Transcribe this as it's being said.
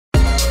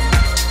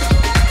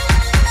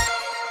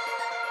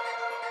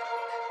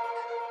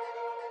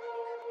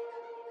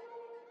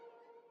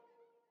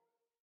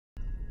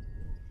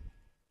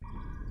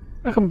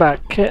Welcome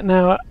back.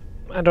 Now,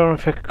 I don't know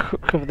if I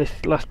covered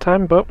this last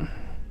time, but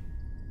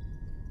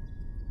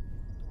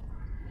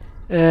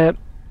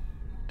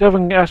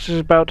Devon asked us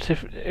about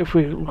if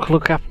we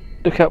look out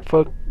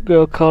for a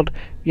girl called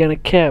Vienna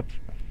Kev.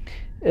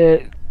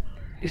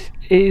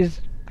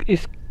 Is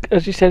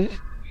as you said,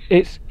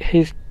 it's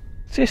his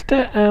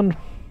sister, and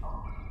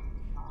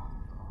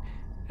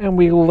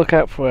we will look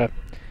out for her.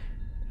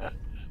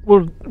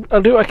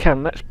 I'll do what I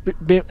can.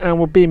 And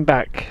we'll beam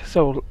back.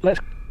 So let's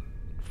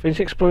finish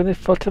exploring this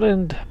flotilla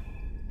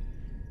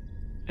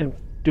and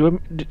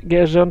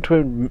get us on to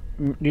a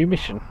new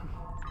mission.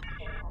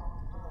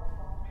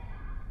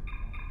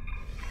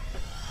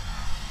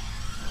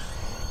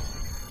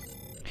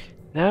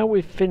 Now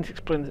we've finished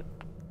exploring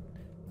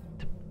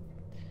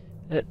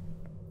the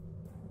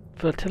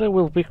flotilla,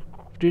 we'll be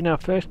doing our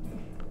first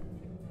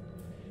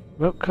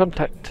remote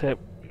contact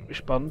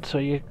respond. So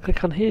you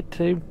click on here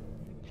to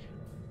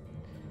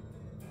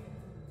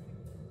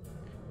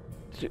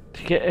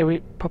get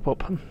a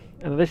pop-up,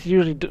 and this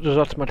usually does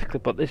automatically,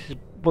 but this is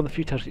one of the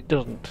few times it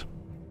doesn't.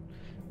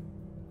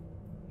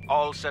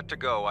 All set to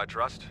go, I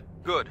trust?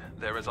 Good.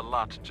 There is a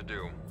lot to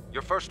do.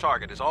 Your first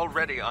target is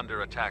already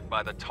under attack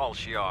by the Tal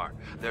Shiar.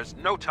 There's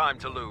no time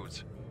to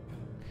lose.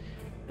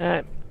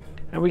 And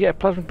we get a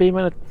plasma beam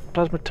and a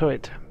plasma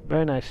turret.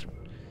 Very nice.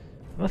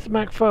 That's the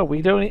Mark IV.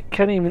 We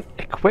can't even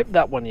equip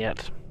that one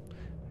yet.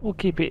 We'll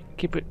keep it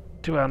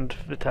to hand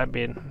for the time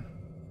being.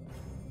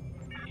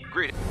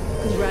 Greetings.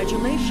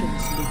 Congratulations,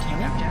 You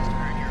Lieutenant. have just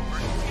earned your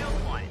first skill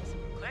points.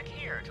 Click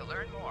here to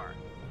learn more.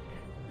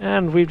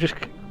 And we've just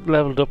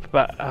leveled up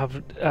about half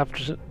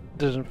a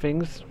dozen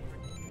things.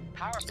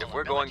 Powerful If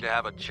we're going to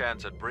have a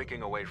chance at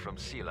breaking away from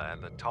Sela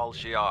and the Tal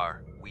Shiar,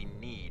 we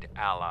need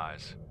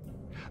allies.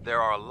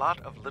 There are a lot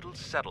of little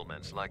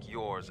settlements like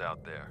yours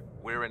out there.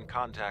 We're in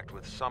contact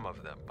with some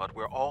of them, but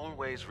we're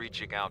always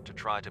reaching out to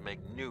try to make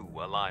new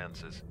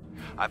alliances.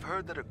 I've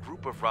heard that a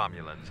group of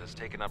Romulans has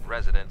taken up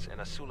residence in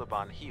a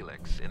Suliban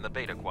Helix in the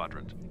Beta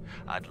Quadrant.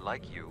 I'd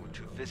like you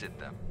to visit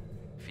them.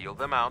 Feel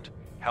them out,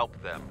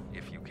 help them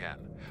if you can.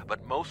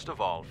 But most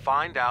of all,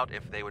 find out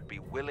if they would be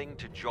willing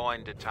to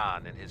join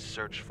Detan in his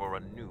search for a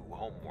new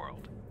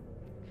homeworld.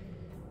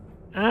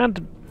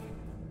 And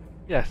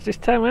yes, this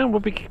time around we'll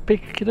be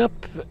picking up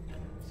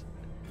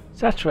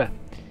Satra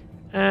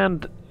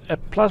and a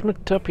plasma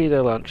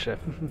torpedo launcher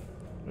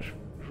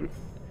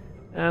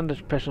and a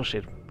personal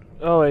shield.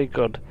 Oh, very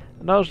good.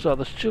 And also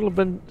the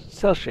Suliban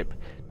cell ship.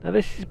 Now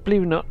this is,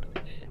 believe it or not,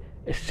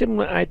 a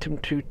similar item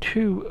to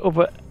two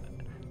other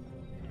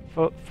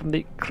from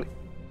the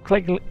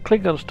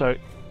Klingon story,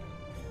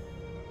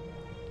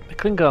 the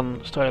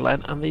Klingon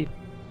storyline and the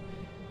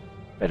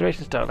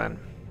Federation storyline.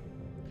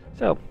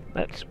 So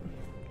let's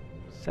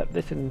set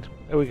this in.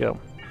 There we go.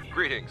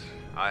 Greetings.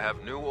 I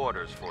have new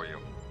orders for you.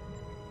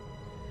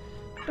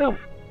 So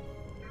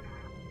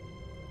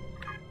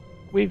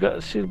we've got a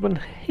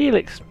Suliban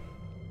Helix.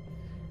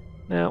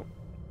 Now,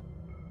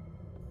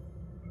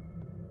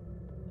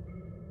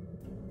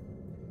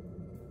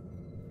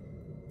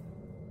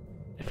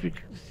 if you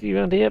can see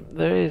around here,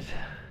 there is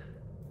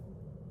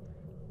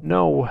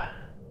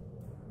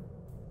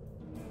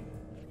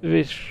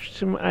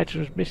some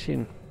items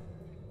missing.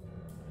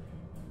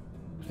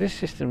 This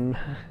system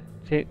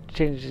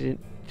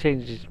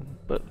changes,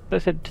 but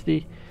let's head to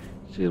the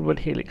Suliban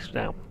Helix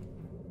now.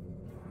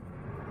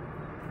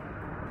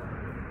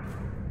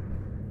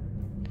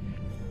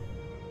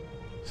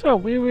 So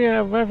we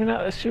are arriving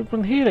at the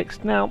Suliban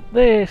Helix. Now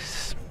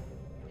this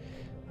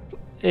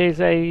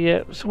is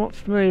a somewhat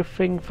familiar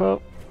thing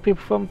for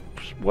people from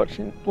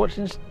watching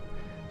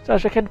Star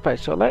Trek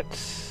Enterprise. So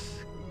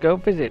let's go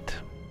visit.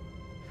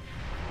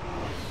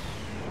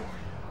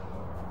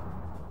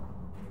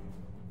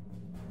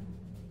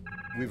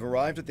 We've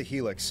arrived at the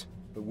Helix,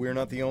 but we're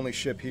not the only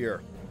ship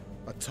here.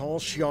 A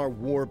Tal Shiar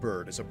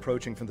warbird is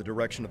approaching from the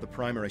direction of the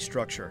primary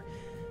structure.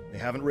 They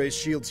haven't raised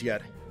shields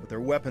yet, but their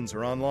weapons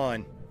are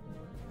online.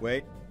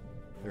 Wait,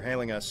 they're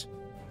hailing us.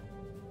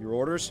 Your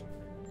orders?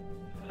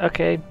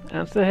 Okay,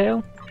 answer the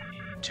hail.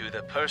 To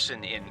the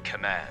person in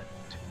command,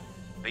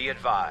 be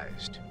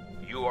advised,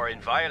 you are in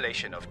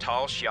violation of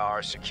Tal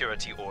Shiar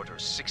Security Order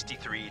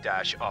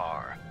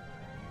 63-R.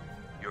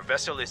 Your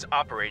vessel is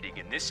operating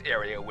in this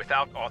area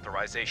without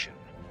authorization.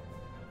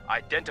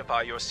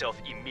 Identify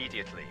yourself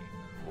immediately,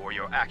 or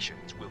your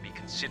actions will be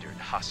considered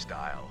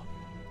hostile.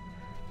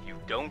 You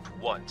don't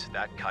want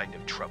that kind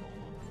of trouble.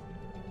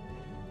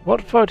 What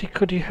authority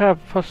could you have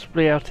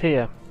possibly out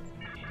here?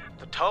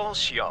 The Tal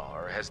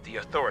Shiar has the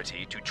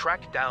authority to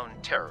track down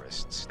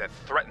terrorists that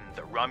threaten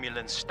the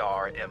Romulan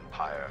Star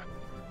Empire,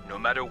 no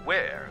matter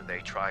where they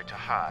try to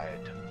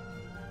hide.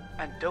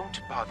 And don't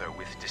bother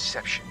with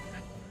deception.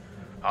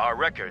 Our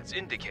records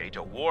indicate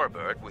a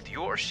warbird with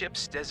your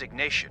ship's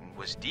designation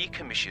was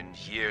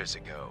decommissioned years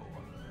ago.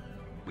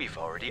 We've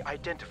already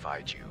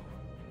identified you.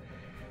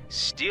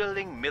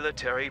 Stealing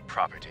military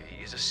property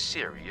is a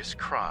serious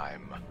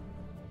crime.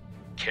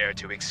 Care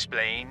to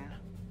explain,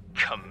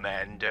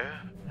 Commander?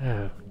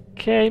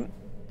 Okay.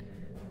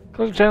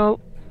 Close the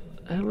channel,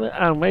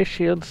 armor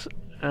shields,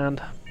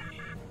 and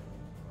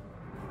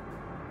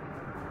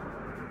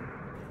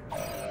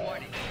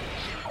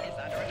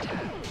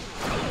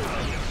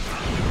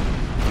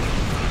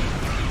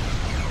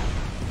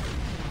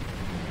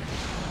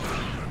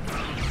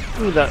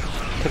Ooh, that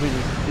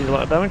did a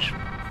lot of damage.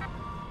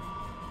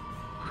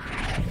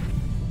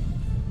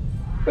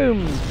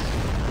 Boom!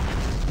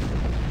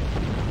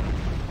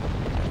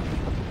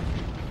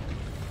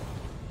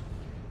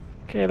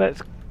 Okay,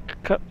 let's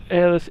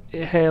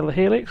hail the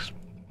Helix.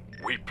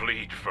 We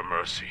plead for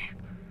mercy.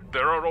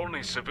 There are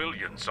only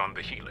civilians on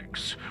the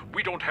Helix.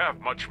 We don't have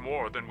much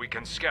more than we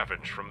can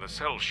scavenge from the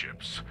cell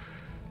ships.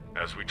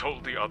 As we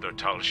told the other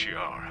Tal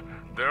Shiar,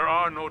 there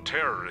are no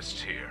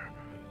terrorists here.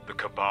 The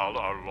Cabal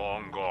are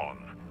long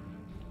gone.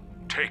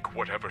 Take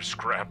whatever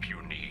scrap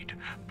you need,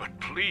 but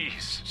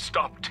please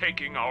stop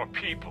taking our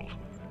people.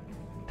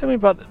 Tell me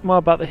more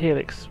about the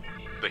Helix.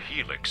 The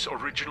Helix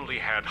originally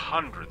had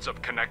hundreds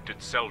of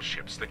connected cell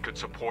ships that could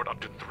support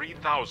up to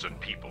 3,000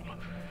 people.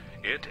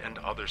 It and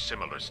other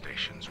similar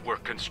stations were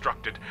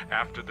constructed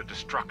after the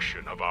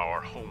destruction of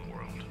our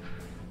homeworld.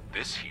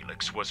 This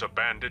Helix was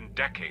abandoned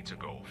decades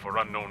ago for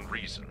unknown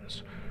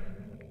reasons.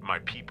 My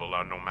people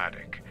are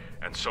nomadic,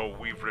 and so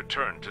we've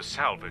returned to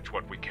salvage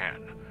what we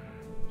can.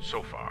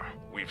 So far,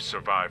 we've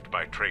survived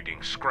by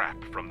trading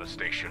scrap from the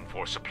station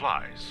for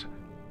supplies.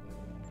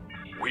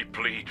 We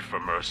plead for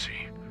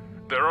mercy.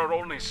 There are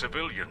only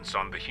civilians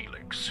on the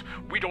Helix.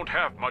 We don't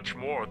have much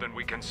more than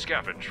we can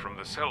scavenge from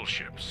the cell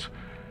ships.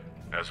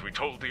 As we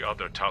told the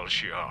other Tal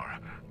Shiar,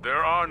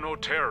 there are no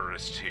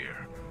terrorists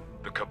here.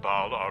 The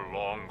Cabal are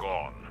long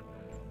gone.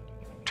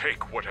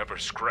 Take whatever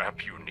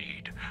scrap you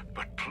need,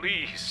 but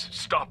please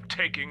stop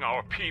taking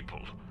our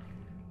people.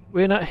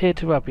 We're not here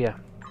to rob you.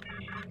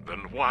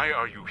 Then why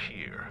are you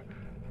here?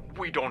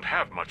 We don't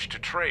have much to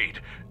trade,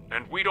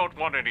 and we don't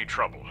want any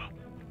trouble.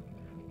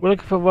 We're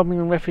looking for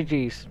Romulan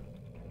refugees.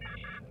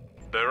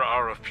 There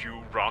are a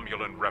few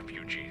Romulan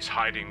refugees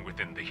hiding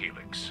within the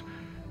Helix.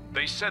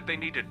 They said they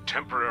needed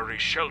temporary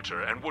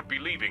shelter and would be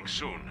leaving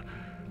soon.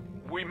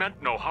 We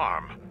meant no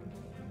harm.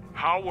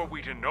 How are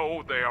we to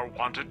know they are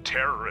wanted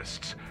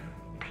terrorists?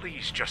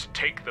 Please just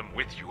take them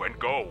with you and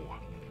go.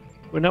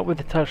 We're not with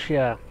the Tal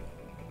Shiar.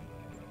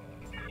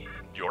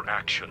 Your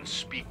actions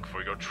speak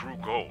for your true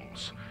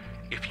goals.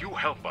 If you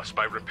help us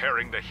by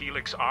repairing the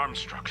Helix arm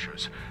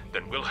structures,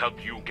 then we'll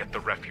help you get the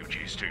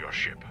refugees to your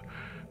ship.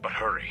 But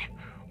hurry.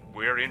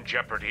 We're in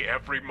jeopardy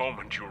every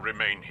moment you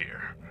remain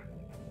here.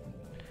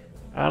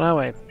 On our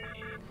way.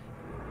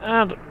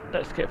 And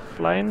let's get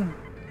flying.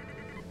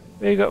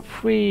 We've got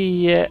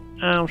 3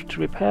 arms to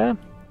repair.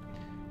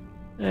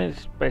 And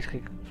it's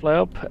basically fly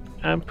up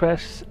and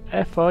press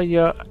F or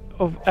your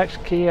X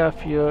key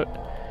if you're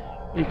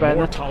rebuying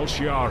More it. Tal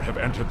Shiar have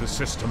entered the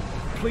system.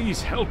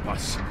 Please help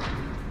us.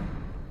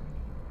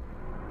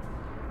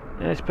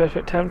 And it's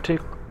perfect time to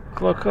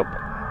cloak up.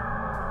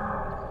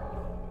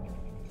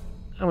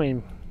 I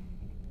mean,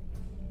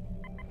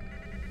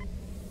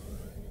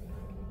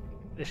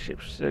 this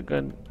ship's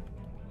going.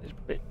 It's a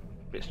bit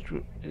it's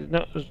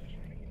not as.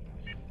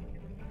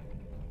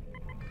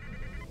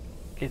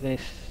 Get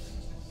this.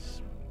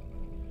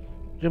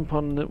 Jump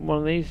on one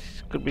of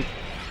these could be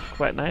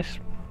quite nice.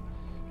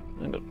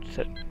 I'm going to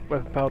set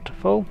weapon power to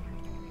full.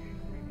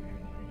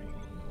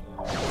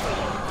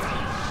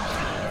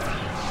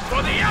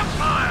 For the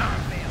Empire!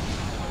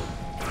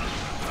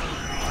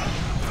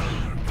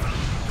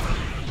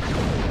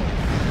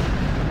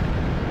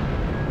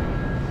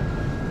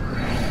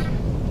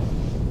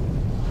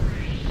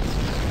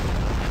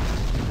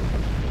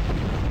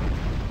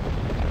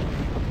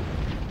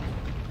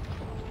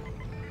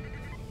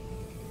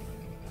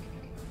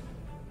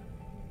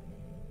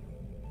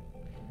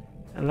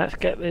 And let's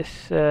get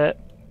this other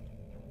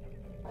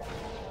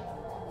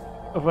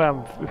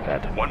arm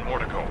repaired. One more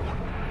to go.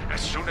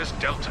 As soon as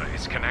Delta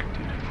is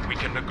connected, we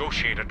can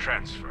negotiate a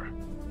transfer.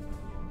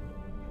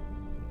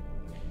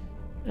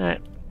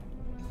 Alright.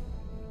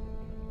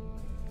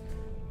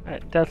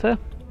 Alright, Delta.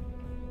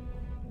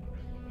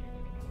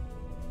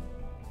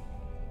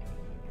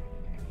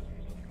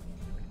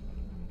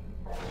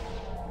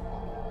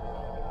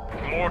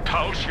 More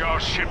Tal Shiar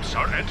ships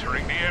are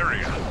entering the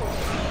area.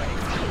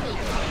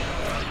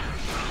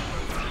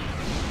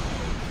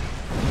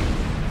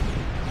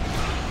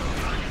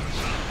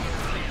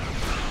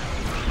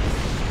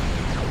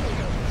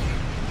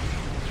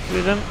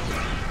 Do them.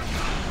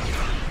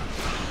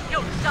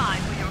 You'll die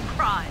for your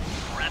crimes,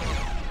 rebel.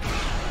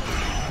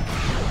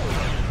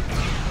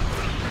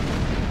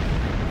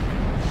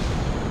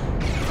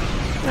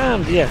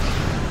 And yes,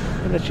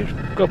 when the ships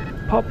go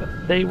pop,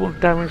 they won't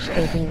damage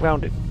anything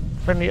around it,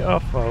 friendly or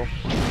foe.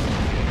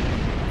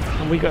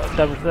 And we got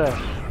damage there.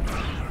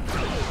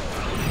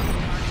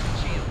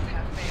 Shields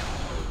have failed.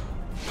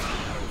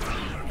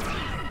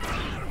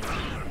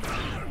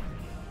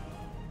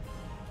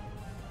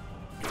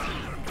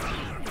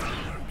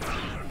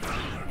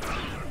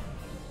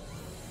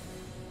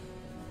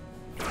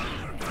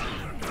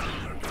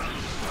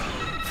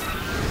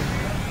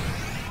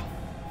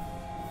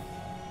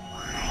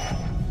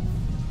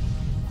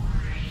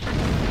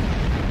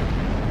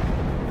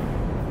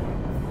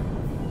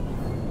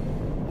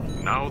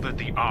 Now that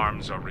the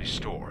arms are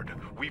restored,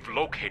 we've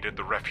located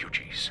the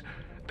refugees.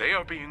 They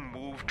are being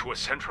moved to a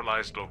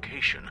centralized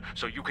location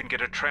so you can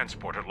get a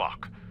transporter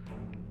lock.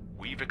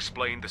 We've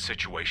explained the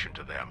situation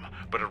to them,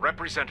 but a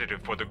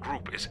representative for the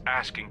group is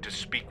asking to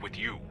speak with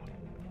you.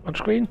 On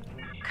screen?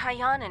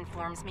 Kayan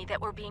informs me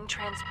that we're being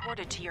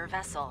transported to your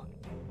vessel.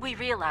 We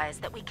realize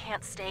that we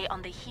can't stay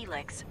on the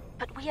Helix,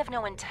 but we have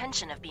no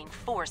intention of being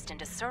forced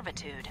into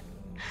servitude.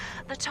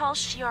 The Tal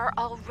Shiar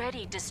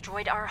already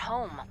destroyed our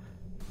home.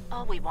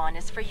 All we want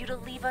is for you to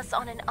leave us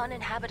on an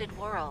uninhabited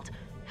world,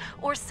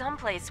 or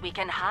someplace we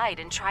can hide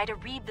and try to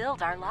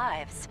rebuild our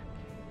lives.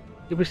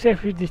 You'll be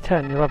safe with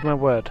Detan, you'll have my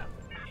word.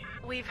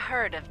 We've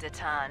heard of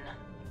Detan.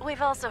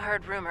 We've also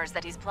heard rumors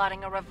that he's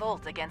plotting a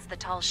revolt against the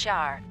Tal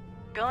Shiar.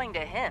 Going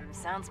to him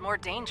sounds more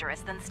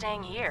dangerous than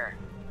staying here.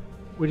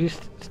 Will you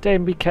stay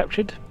and be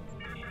captured?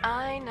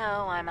 I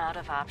know I'm out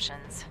of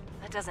options.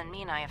 That doesn't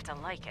mean I have to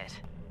like it.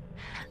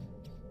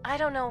 I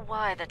don't know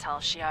why the Tal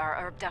Shiar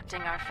are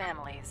abducting our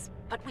families,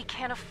 but we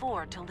can't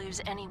afford to lose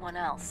anyone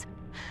else.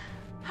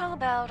 How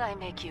about I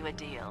make you a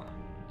deal?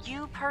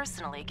 You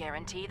personally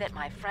guarantee that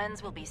my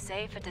friends will be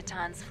safe at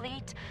Detan's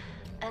fleet,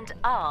 and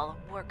I'll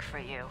work for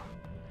you.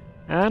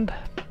 And?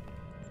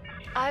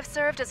 I've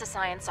served as a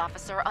science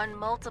officer on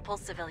multiple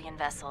civilian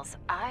vessels.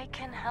 I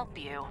can help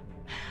you.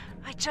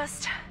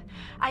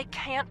 I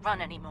can't run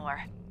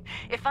anymore.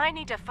 If I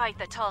need to fight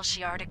the Tal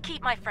Shiar to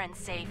keep my friends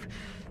safe,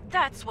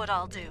 that's what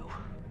I'll do.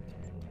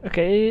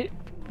 Okay,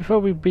 before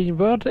we begin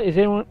board, is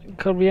anyone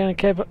called Rihanna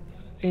Kev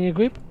in your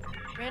group?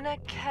 Rina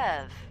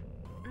Kev?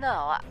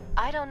 No,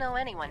 I don't know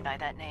anyone by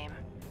that name.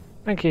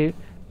 Thank you.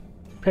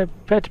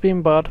 Prepare to be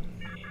on board.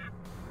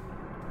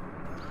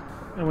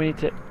 And we need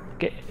to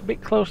get a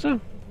bit closer.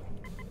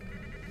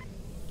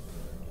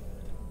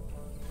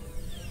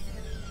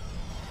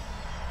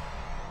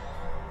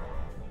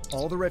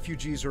 All the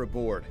refugees are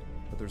aboard,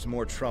 but there's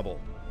more trouble.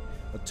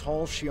 A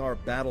Tal Shiar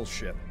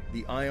battleship,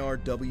 the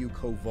IRW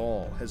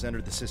Koval, has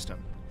entered the system.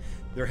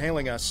 They're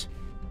hailing us,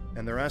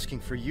 and they're asking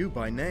for you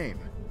by name.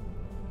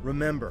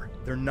 Remember,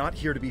 they're not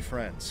here to be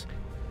friends.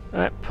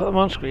 Alright, put them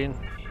on screen.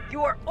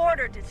 You are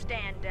ordered to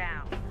stand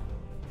down.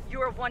 You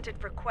are wanted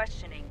for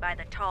questioning by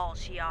the Tal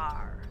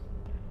Shiar.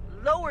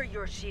 Lower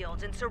your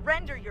shields and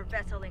surrender your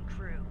vessel and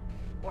crew,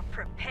 or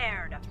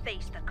prepare to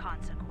face the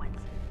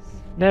consequences.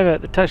 Never,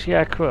 the Tal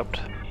Shiar are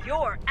corrupt.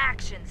 Your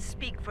actions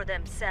speak for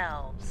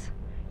themselves.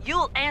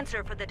 You'll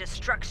answer for the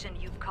destruction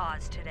you've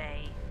caused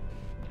today.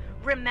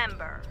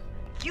 Remember,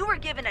 you were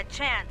given a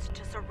chance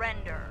to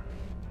surrender.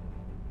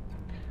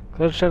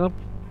 Close channel.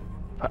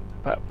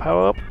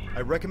 Power up.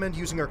 I recommend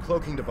using our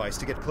cloaking device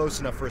to get close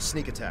enough for a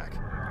sneak attack.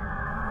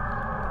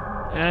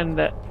 And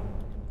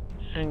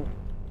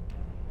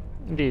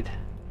indeed.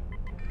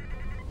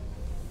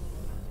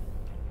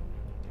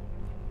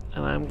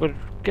 And I'm going to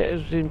get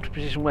us into a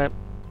position where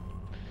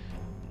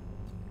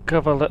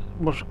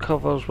most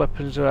Koval's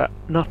weapons are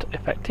not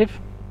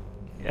effective.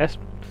 Yes.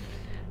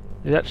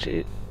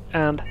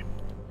 And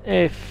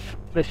if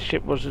this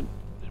ship was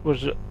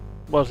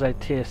a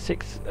tier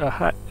 6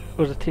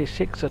 was a tier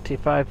 6 or tier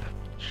 5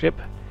 ship,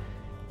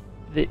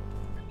 we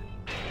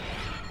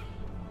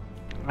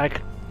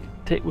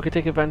could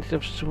take advantage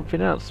of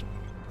something else.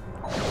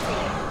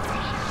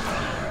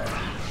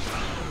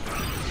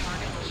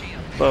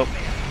 But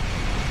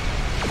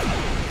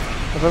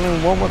I've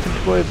only one weapon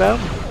to worry about.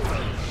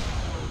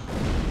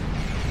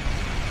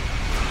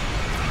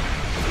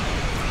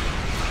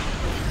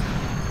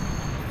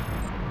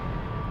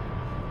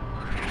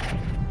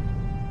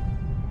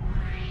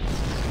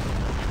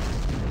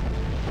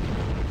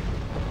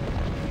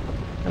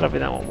 I don't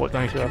think that won't work.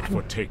 Thank you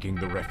for taking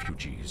the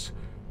refugees.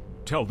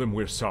 Tell them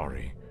we're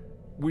sorry.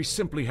 We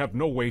simply have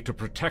no way to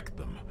protect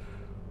them.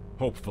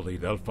 Hopefully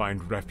they'll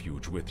find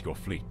refuge with your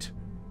fleet.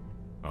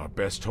 Our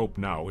best hope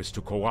now is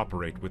to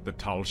cooperate with the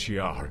Tal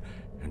Shiar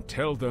and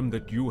tell them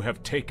that you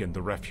have taken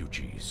the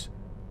refugees.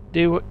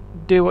 Do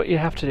what you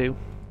have to do.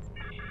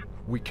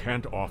 We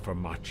can't offer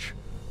much,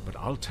 but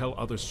I'll tell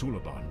other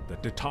Suliban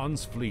that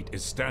Detan's fleet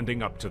is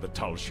standing up to the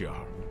Tal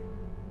Shiar.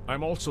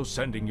 I'm also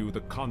sending you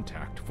the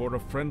contact for a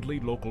friendly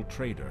local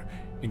trader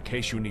in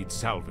case you need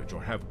salvage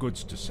or have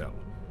goods to sell.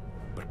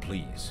 But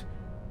please,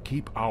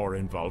 keep our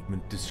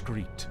involvement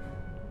discreet.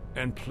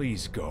 And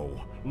please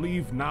go.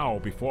 Leave now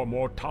before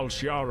more Tal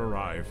Shiar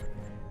arrive.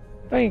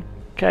 Thank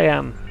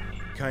Kayan.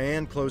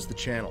 Kayan closed the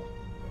channel.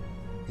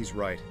 He's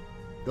right.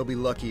 They'll be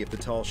lucky if the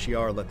Tal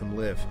Shiar let them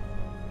live.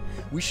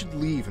 We should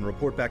leave and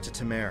report back to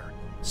Tamer.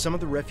 Some of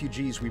the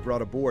refugees we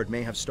brought aboard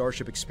may have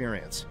starship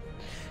experience.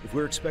 If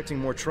we're expecting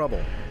more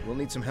trouble, we'll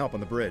need some help on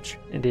the bridge.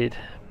 Indeed.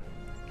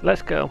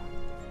 Let's go.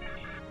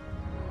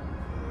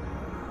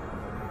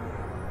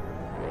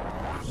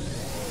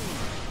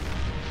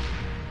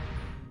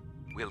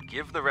 We'll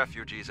give the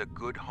refugees a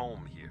good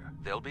home here.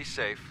 They'll be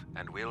safe,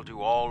 and we'll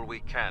do all we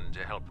can to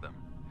help them.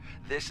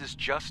 This is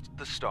just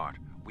the start.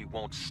 We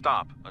won't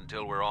stop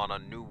until we're on a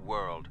new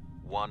world,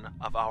 one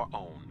of our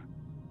own.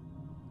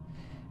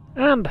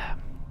 And,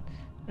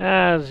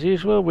 as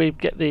usual, we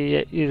get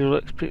the usual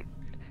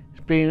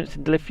experience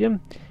in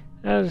lithium.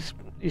 As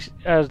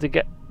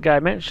the guy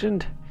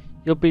mentioned,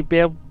 you'll be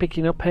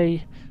picking up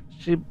a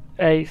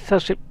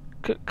starship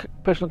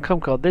personal com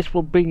card. This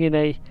will bring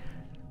in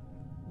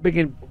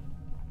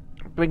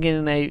bring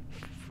in a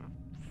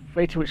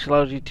freighter which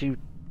allows you to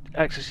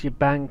access your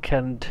bank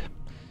and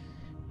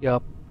your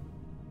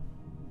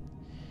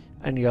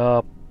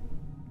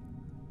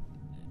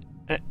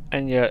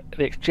the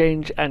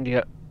exchange and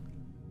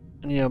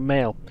your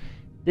mail.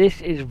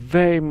 This is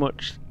very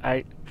much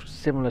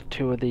similar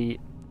to the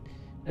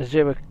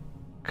Azure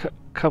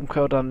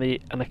Comcode on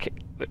the I can't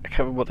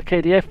remember what the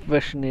KDF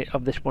version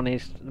of this one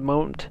is at the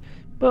moment,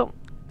 but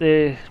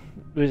there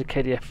is a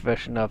KDF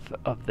version of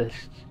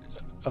this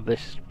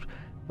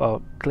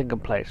for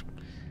Klingon players.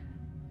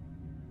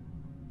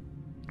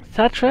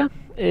 Satra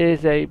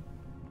is a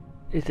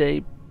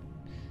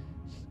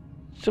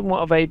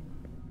somewhat of a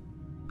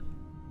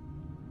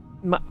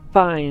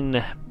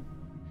fine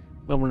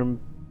Romulan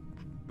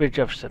bridge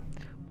officer.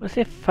 When I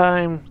say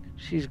fine,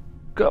 she's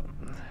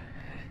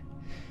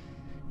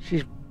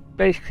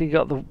basically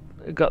got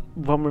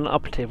Romulan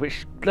operative,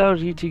 which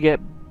allows you to get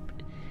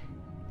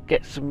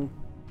some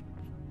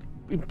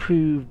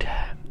improved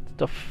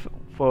stuff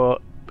for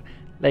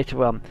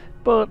later on.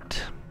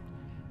 But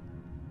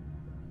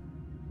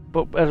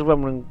as a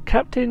Romulan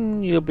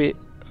captain,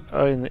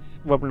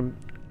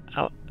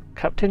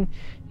 captain,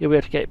 you'll be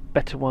able to get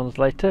better ones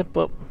later.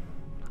 But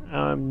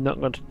I'm not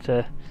going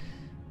to.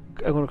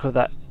 I'm going to cover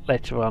that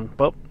later on.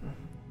 But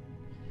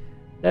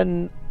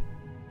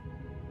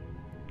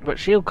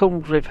shield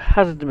comes with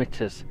hazard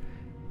emitters,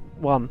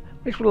 one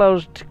which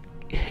allows us to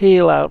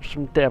heal out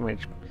some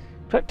damage.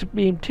 Tractor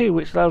beam 2,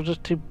 which allows us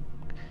to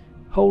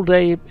hold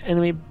a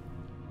enemy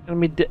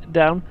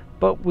down,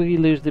 but we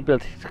lose the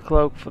ability to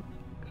cloak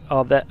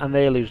and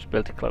they lose the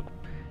ability to cloak.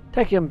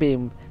 Tachyon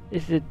beam,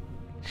 this is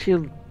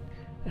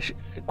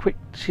a quick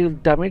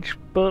shield damage,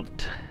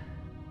 but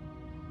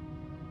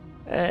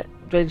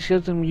drain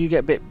shields and you get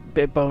a bit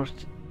of bonus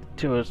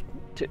to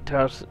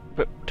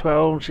our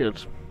own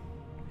shields.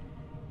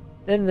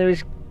 Then there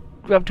is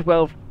Gravity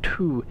 12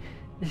 2.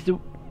 This is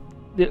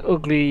the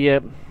ugly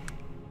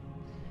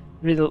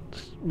middle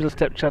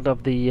stepchild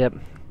of the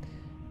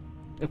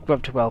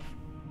Gravity 12.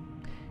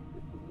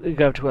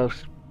 Gravity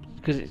 12,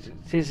 because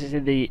since it's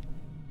in the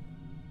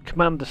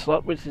commander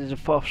slot, which is the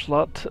 4th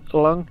slot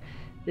along,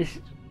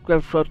 this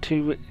Gravity 12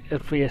 2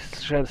 and 3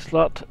 is shared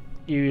slot.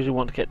 You usually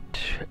want to get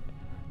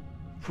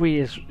 3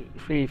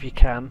 if you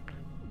can,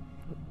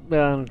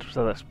 and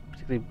so that's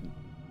particularly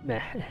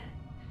meh.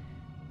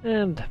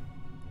 And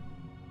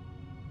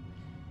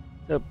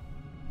so,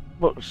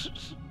 but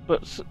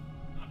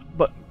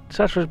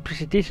Satra's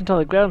pretty decent on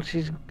the ground.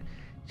 She's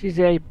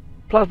a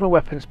plasma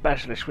weapon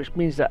specialist, which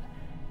means that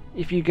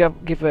if you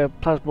give her a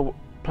plasma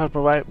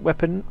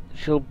weapon,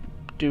 she'll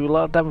do a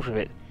lot of damage with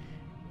it.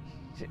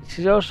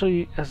 She's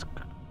also does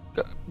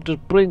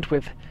brilliant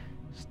with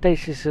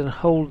stasis and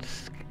hold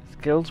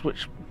skills,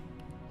 which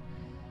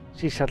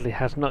she sadly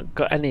has not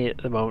got any at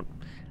the moment.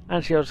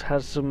 And she also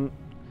has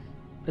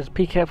there's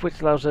PKF,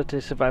 which allows her to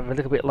survive a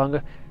little bit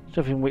longer,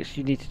 something which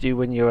you need to do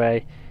when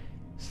you're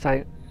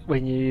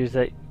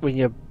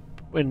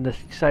when the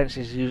science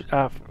is used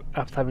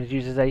after time is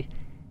used as a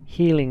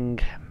healing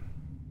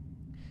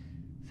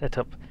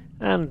setup.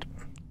 And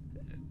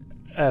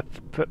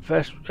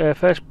first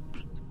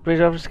bridge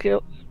over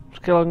skill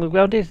on the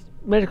ground is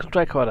medical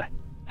strike order,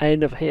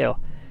 end of heal,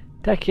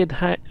 Tachyon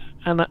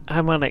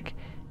harmonic,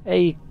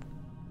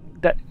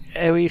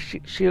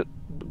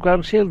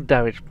 ground shield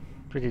damage,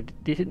 pretty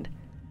decent.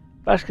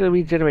 Vascular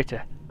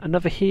regenerator,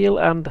 another heal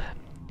and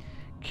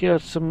cure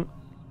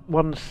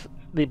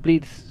the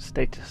bleed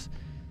status.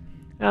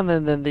 And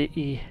then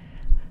the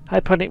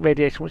hyponic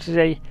radiation, which is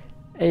a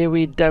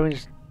AoE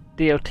damage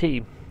DOT,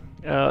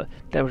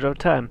 damage over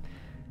time.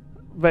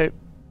 But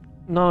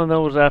none of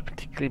those are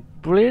particularly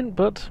brilliant,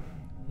 but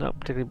not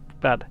particularly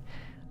bad.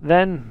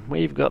 Then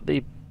we've got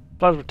the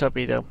plasma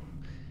torpedo.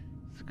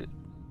 It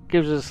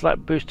gives us a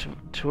slight boost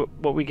to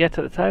what we get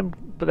at the time,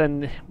 but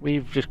then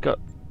we've just got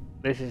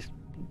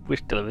we're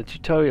still in the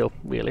tutorial,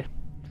 really.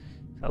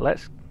 So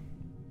let's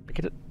pick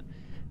it up.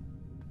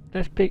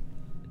 Let's pick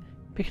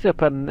it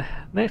up, and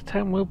next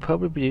time we'll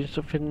probably be doing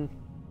something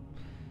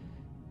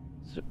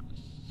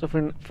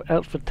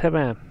else for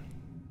Temar.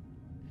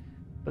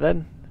 But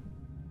then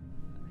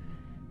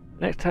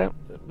next time,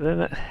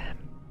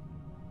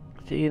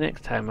 see you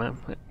next time, man.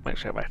 Make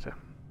sure better.